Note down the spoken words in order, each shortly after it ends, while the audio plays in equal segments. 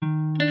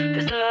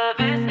This love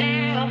is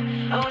ill,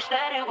 I wish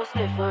that it was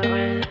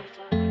different.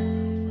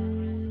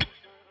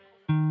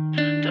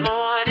 Don't know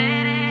what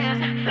it is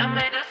that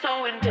made us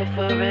so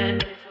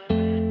indifferent.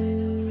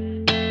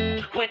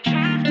 We're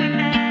drifting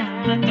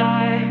in the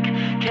dark,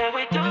 can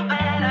we do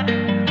better?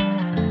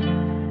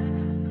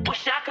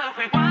 Wish I could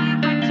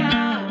rewind back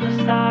to the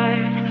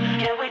start.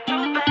 Can we do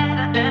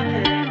better than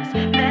this?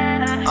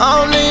 Better. I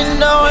don't need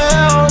no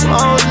help, I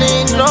don't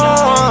need no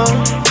one.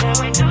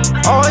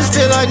 Always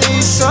feel I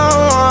need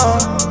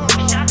someone.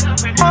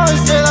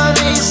 Always feel I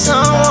need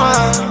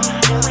someone,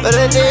 but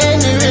at the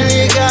end you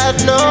really got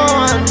no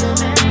one.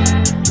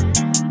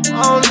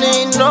 I don't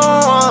need no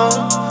one.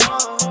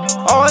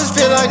 Always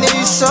feel I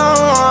need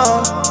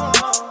someone.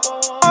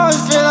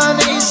 Always feel I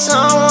need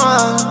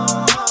someone,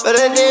 but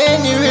at the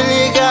end you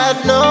really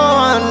got no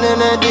one. In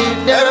the deep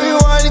down,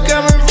 everyone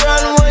come in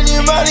front when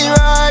your money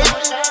right,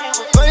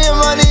 when your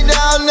money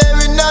down,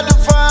 every not to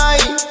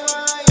fight.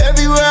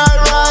 Everywhere I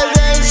ride,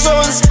 ain't so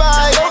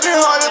inspired. Broken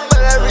hearted,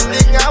 but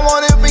everything I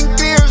wanted been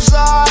clear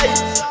sight.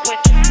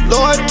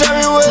 Lord, tell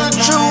me where the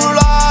true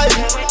light.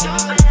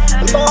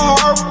 My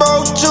heart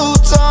broke 2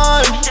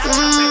 times.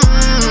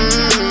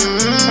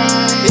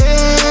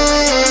 Yeah.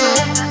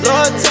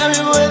 Lord, tell me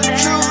where the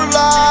true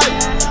light.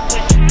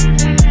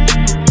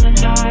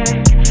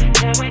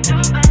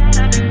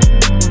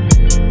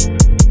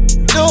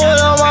 Do it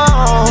on my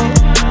own.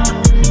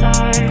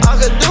 I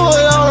could do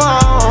it on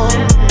my own.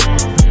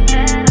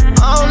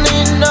 I don't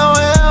need no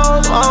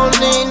help, I don't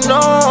need no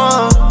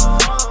one.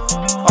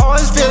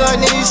 Always feel I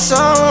need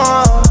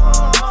someone.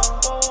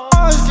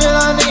 Always feel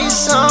I need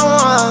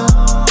someone,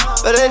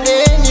 but at the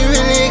end you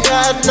really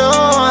got no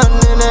one.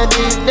 In the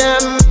deep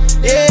down,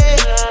 yeah.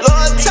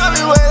 Lord, tell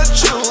me where the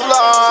truth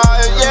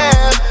lies,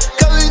 yeah.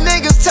 Cause these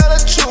niggas tell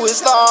the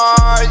truest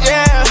lie,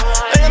 yeah.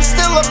 And I'm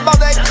still about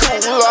that cool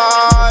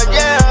lie,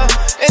 yeah.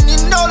 And you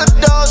know the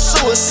dog's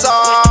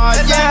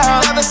suicide,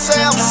 yeah. Never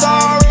say I'm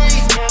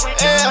sorry,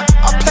 yeah.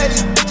 I play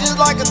these bitches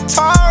like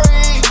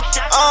Atari,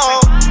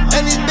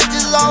 and these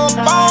bitches all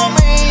up on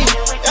me,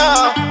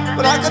 yeah.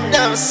 But I could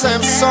never say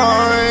I'm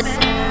sorry.